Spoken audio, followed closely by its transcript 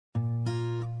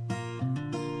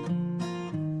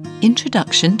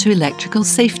Introduction to Electrical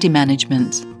Safety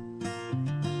Management.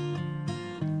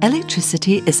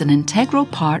 Electricity is an integral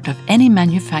part of any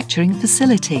manufacturing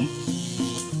facility,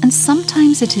 and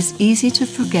sometimes it is easy to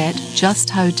forget just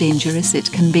how dangerous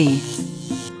it can be.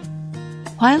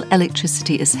 While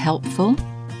electricity is helpful,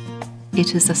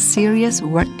 it is a serious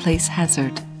workplace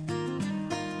hazard.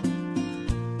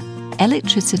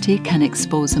 Electricity can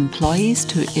expose employees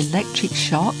to electric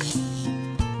shock,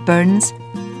 burns,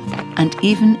 and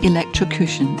even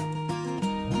electrocution.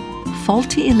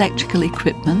 Faulty electrical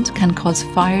equipment can cause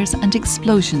fires and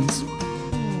explosions,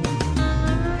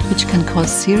 which can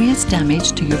cause serious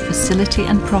damage to your facility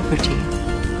and property.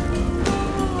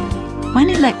 When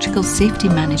electrical safety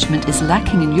management is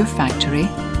lacking in your factory,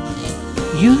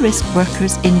 you risk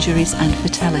workers' injuries and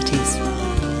fatalities.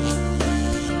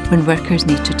 When workers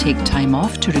need to take time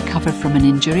off to recover from an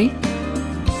injury,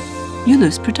 you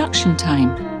lose production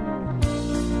time.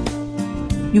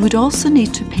 You would also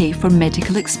need to pay for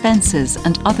medical expenses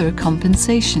and other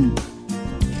compensation.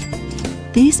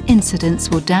 These incidents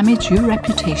will damage your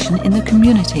reputation in the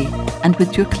community and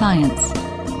with your clients.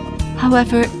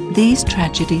 However, these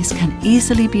tragedies can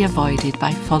easily be avoided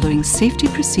by following safety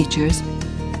procedures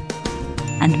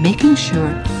and making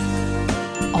sure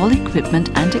all equipment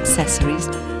and accessories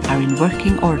are in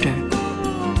working order,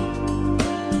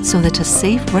 so that a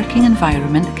safe working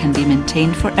environment can be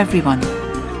maintained for everyone.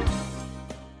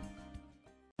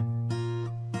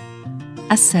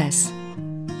 Assess.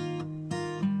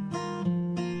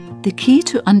 The key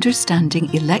to understanding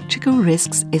electrical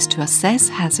risks is to assess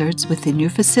hazards within your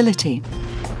facility.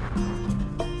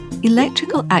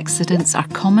 Electrical accidents are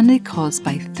commonly caused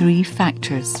by three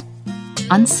factors: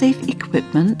 unsafe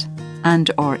equipment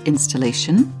and/or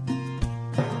installation,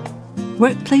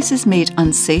 workplaces made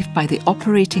unsafe by the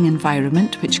operating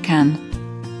environment, which can,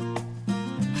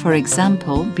 for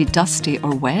example, be dusty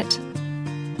or wet,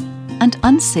 and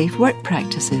unsafe work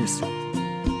practices.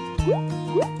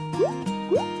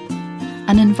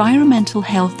 An Environmental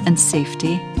Health and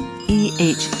Safety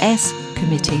 (EHS)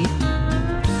 committee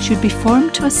should be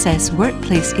formed to assess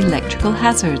workplace electrical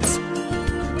hazards.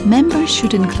 Members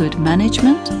should include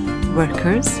management,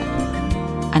 workers,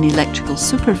 an electrical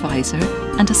supervisor,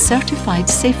 and a certified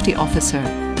safety officer,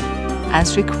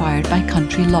 as required by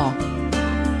country law.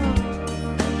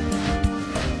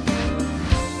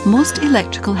 Most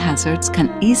electrical hazards can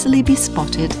easily be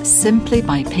spotted simply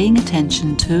by paying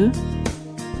attention to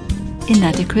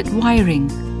inadequate wiring,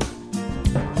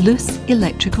 loose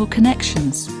electrical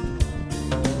connections,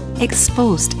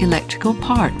 exposed electrical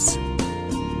parts,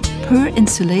 poor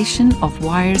insulation of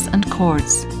wires and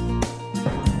cords,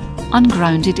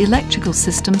 ungrounded electrical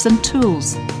systems and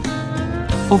tools,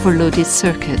 overloaded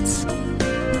circuits,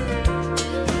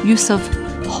 use of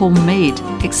homemade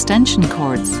extension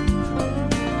cords,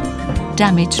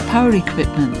 damaged power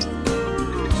equipment,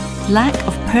 lack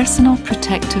of personal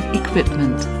protective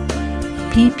equipment,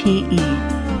 PPE,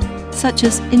 such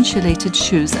as insulated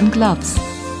shoes and gloves,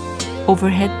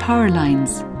 overhead power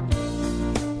lines,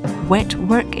 wet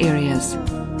work areas,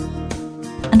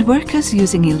 and workers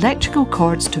using electrical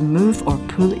cords to move or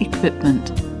pull equipment,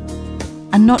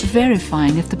 and not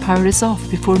verifying if the power is off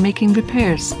before making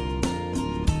repairs.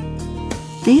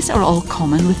 These are all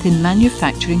common within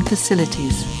manufacturing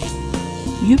facilities.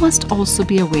 You must also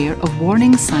be aware of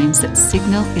warning signs that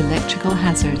signal electrical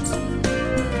hazards.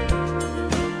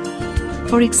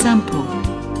 For example,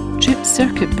 tripped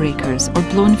circuit breakers or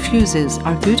blown fuses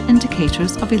are good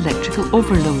indicators of electrical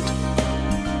overload.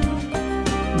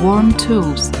 Worn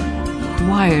tools,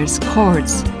 wires,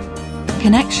 cords,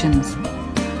 connections,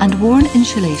 and worn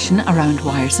insulation around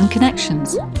wires and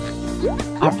connections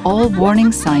are all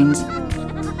warning signs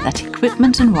that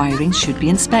equipment and wiring should be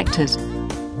inspected.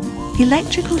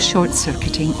 Electrical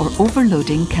short-circuiting or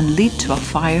overloading can lead to a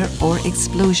fire or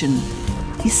explosion,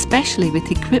 especially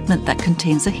with equipment that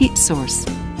contains a heat source.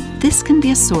 This can be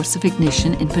a source of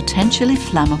ignition in potentially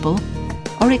flammable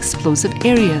or explosive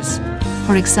areas,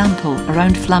 for example,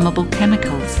 around flammable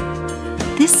chemicals.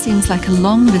 This seems like a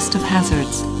long list of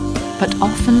hazards, but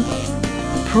often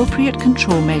appropriate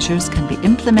control measures can be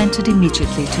implemented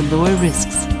immediately to lower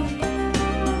risks.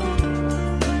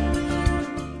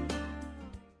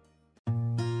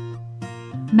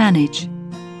 Manage.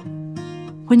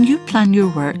 When you plan your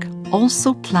work,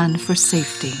 also plan for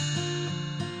safety.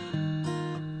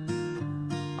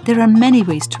 There are many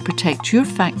ways to protect your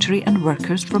factory and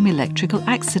workers from electrical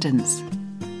accidents,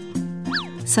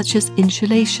 such as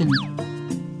insulation,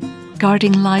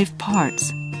 guarding live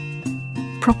parts,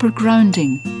 proper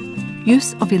grounding,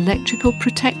 use of electrical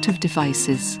protective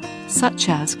devices, such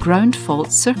as ground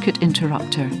fault circuit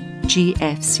interrupter,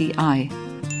 GFCI,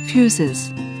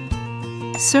 fuses,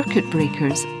 circuit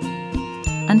breakers,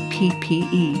 and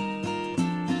PPE,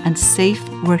 and safe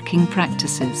working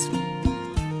practices.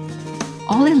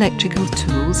 All electrical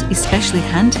tools, especially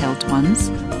handheld ones,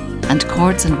 and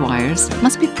cords and wires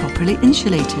must be properly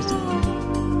insulated.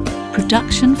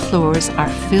 Production floors are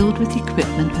filled with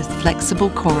equipment with flexible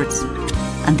cords,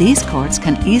 and these cords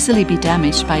can easily be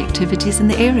damaged by activities in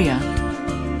the area,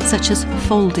 such as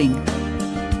folding,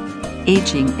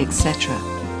 aging, etc.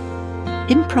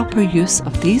 Improper use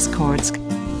of these cords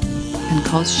can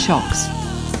cause shocks,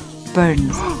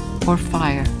 burns, or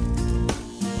fire.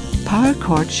 Power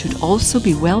cords should also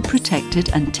be well protected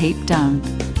and taped down,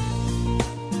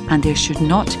 and there should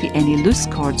not be any loose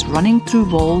cords running through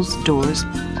walls, doors,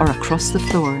 or across the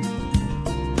floor.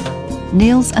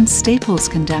 Nails and staples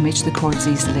can damage the cords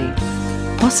easily,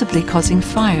 possibly causing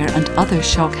fire and other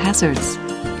shock hazards.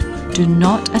 Do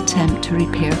not attempt to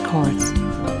repair cords.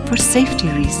 For safety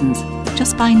reasons,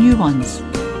 just buy new ones.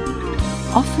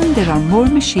 Often there are more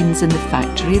machines in the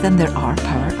factory than there are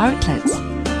power outlets,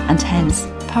 and hence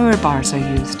power bars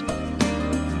are used.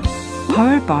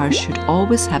 Power bars should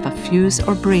always have a fuse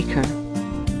or breaker.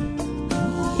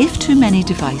 If too many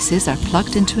devices are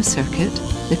plugged into a circuit,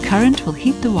 the current will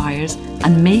heat the wires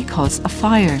and may cause a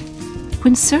fire.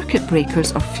 When circuit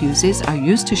breakers or fuses are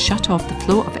used to shut off the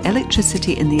flow of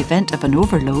electricity in the event of an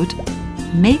overload,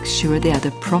 make sure they are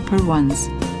the proper ones,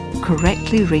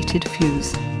 correctly rated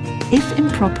fuse. If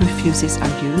improper fuses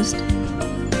are used,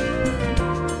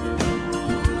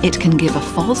 it can give a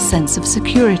false sense of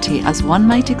security, as one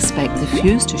might expect the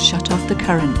fuse to shut off the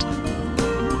current.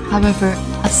 However,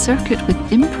 a circuit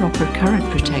with improper current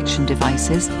protection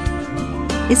devices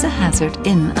is a hazard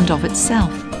in and of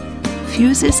itself.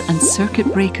 Fuses and circuit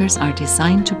breakers are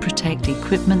designed to protect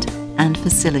equipment and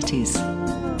facilities.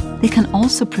 They can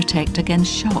also protect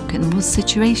against shock in most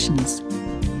situations.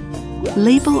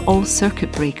 Label all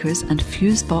circuit breakers and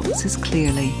fuse boxes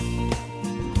clearly,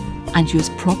 and use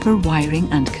proper wiring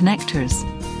and connectors.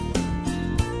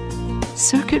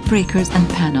 Circuit breakers and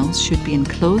panels should be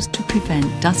enclosed to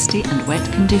prevent dusty and wet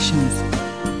conditions,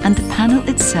 and the panel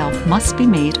itself must be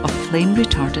made of flame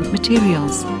retardant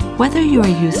materials. Whether you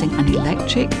are using an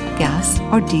electric, gas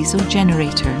or diesel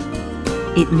generator,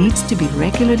 it needs to be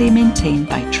regularly maintained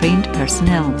by trained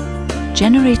personnel.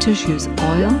 Generators use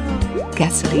oil,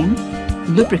 gasoline,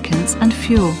 lubricants and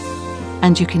fuel,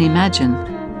 and you can imagine,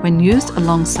 when used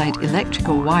alongside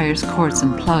electrical wires, cords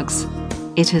and plugs,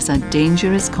 it is a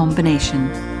dangerous combination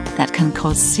that can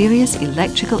cause serious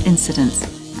electrical incidents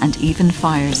and even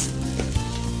fires.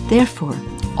 Therefore,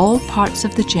 all parts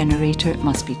of the generator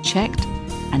must be checked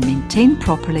and maintained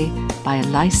properly by a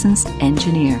licensed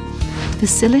engineer.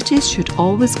 Facilities should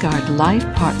always guard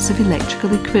live parts of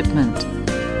electrical equipment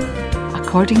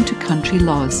according to country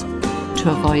laws to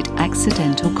avoid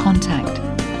accidental contact.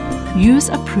 Use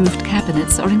approved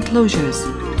cabinets or enclosures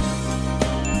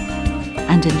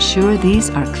and ensure these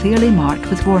are clearly marked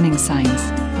with warning signs.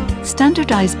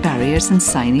 Standardized barriers and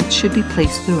signage should be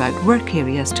placed throughout work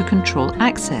areas to control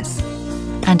access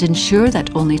and ensure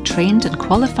that only trained and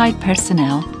qualified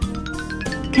personnel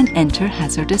can enter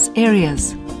hazardous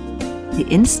areas. The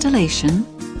installation,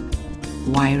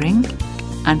 wiring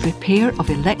and repair of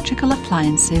electrical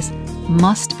appliances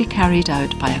must be carried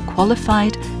out by a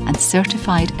qualified and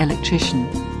certified electrician.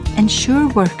 Ensure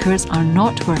workers are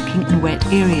not working in wet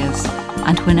areas,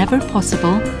 and whenever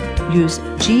possible, use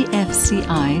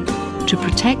GFCI to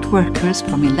protect workers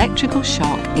from electrical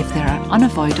shock if there are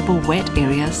unavoidable wet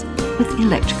areas with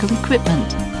electrical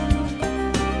equipment.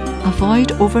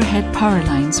 Avoid overhead power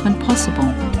lines when possible.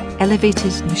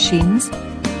 Elevated machines,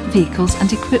 vehicles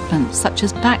and equipment such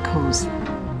as backhoes,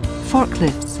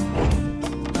 forklifts,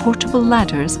 portable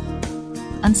ladders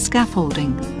and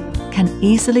scaffolding can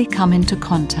easily come into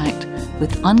contact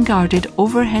with unguarded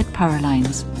overhead power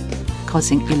lines,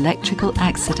 causing electrical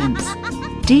accidents.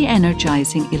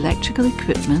 De-energizing electrical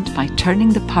equipment by turning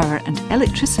the power and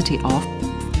electricity off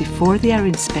before they are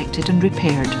inspected and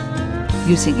repaired,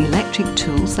 using electric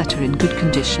tools that are in good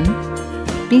condition,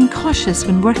 being cautious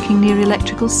when working near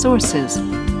electrical sources,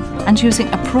 and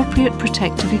using appropriate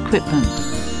protective equipment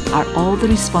are all the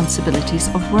responsibilities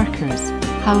of workers.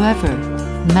 However,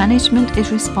 management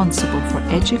is responsible for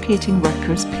educating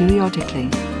workers periodically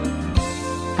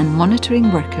and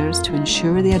monitoring workers to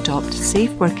ensure they adopt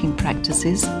safe working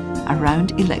practices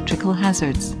around electrical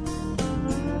hazards.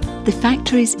 The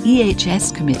factory's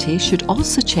EHS committee should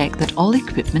also check that all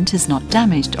equipment is not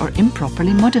damaged or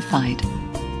improperly modified,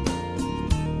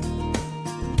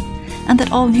 and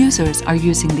that all users are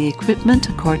using the equipment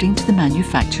according to the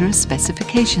manufacturer's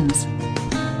specifications.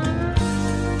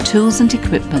 tools and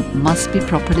equipment must be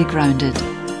properly grounded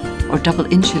or double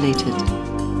insulated.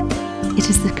 It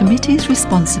is the committee's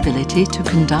responsibility to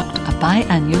conduct a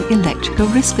biannual electrical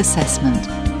risk assessment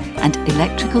and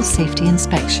electrical safety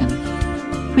inspection,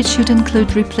 which should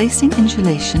include replacing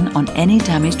insulation on any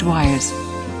damaged wires,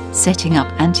 setting up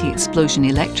anti-explosion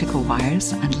electrical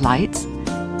wires and lights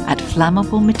at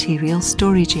flammable material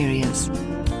storage areas,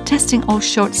 testing all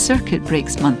short circuit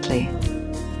breaks monthly,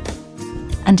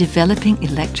 and developing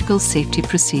electrical safety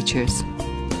procedures.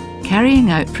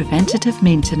 Carrying out preventative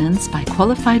maintenance by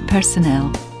qualified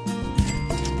personnel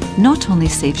not only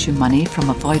saves you money from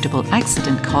avoidable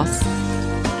accident costs,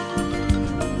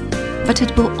 but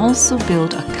it will also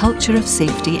build a culture of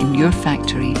safety in your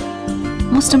factory.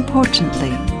 Most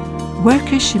importantly,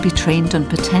 workers should be trained on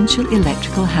potential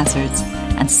electrical hazards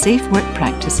and safe work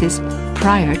practices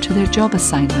prior to their job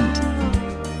assignment.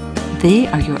 They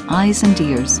are your eyes and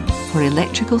ears for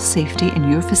electrical safety in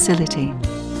your facility.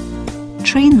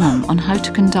 Train them on how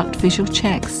to conduct visual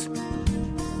checks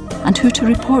and who to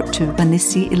report to when they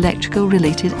see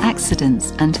electrical-related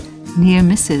accidents and near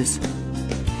misses.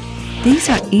 These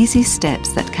are easy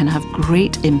steps that can have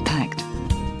great impact.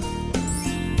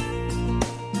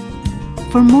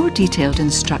 For more detailed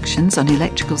instructions on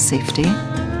electrical safety,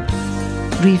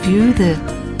 review the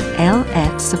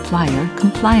LF Supplier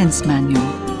Compliance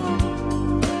Manual.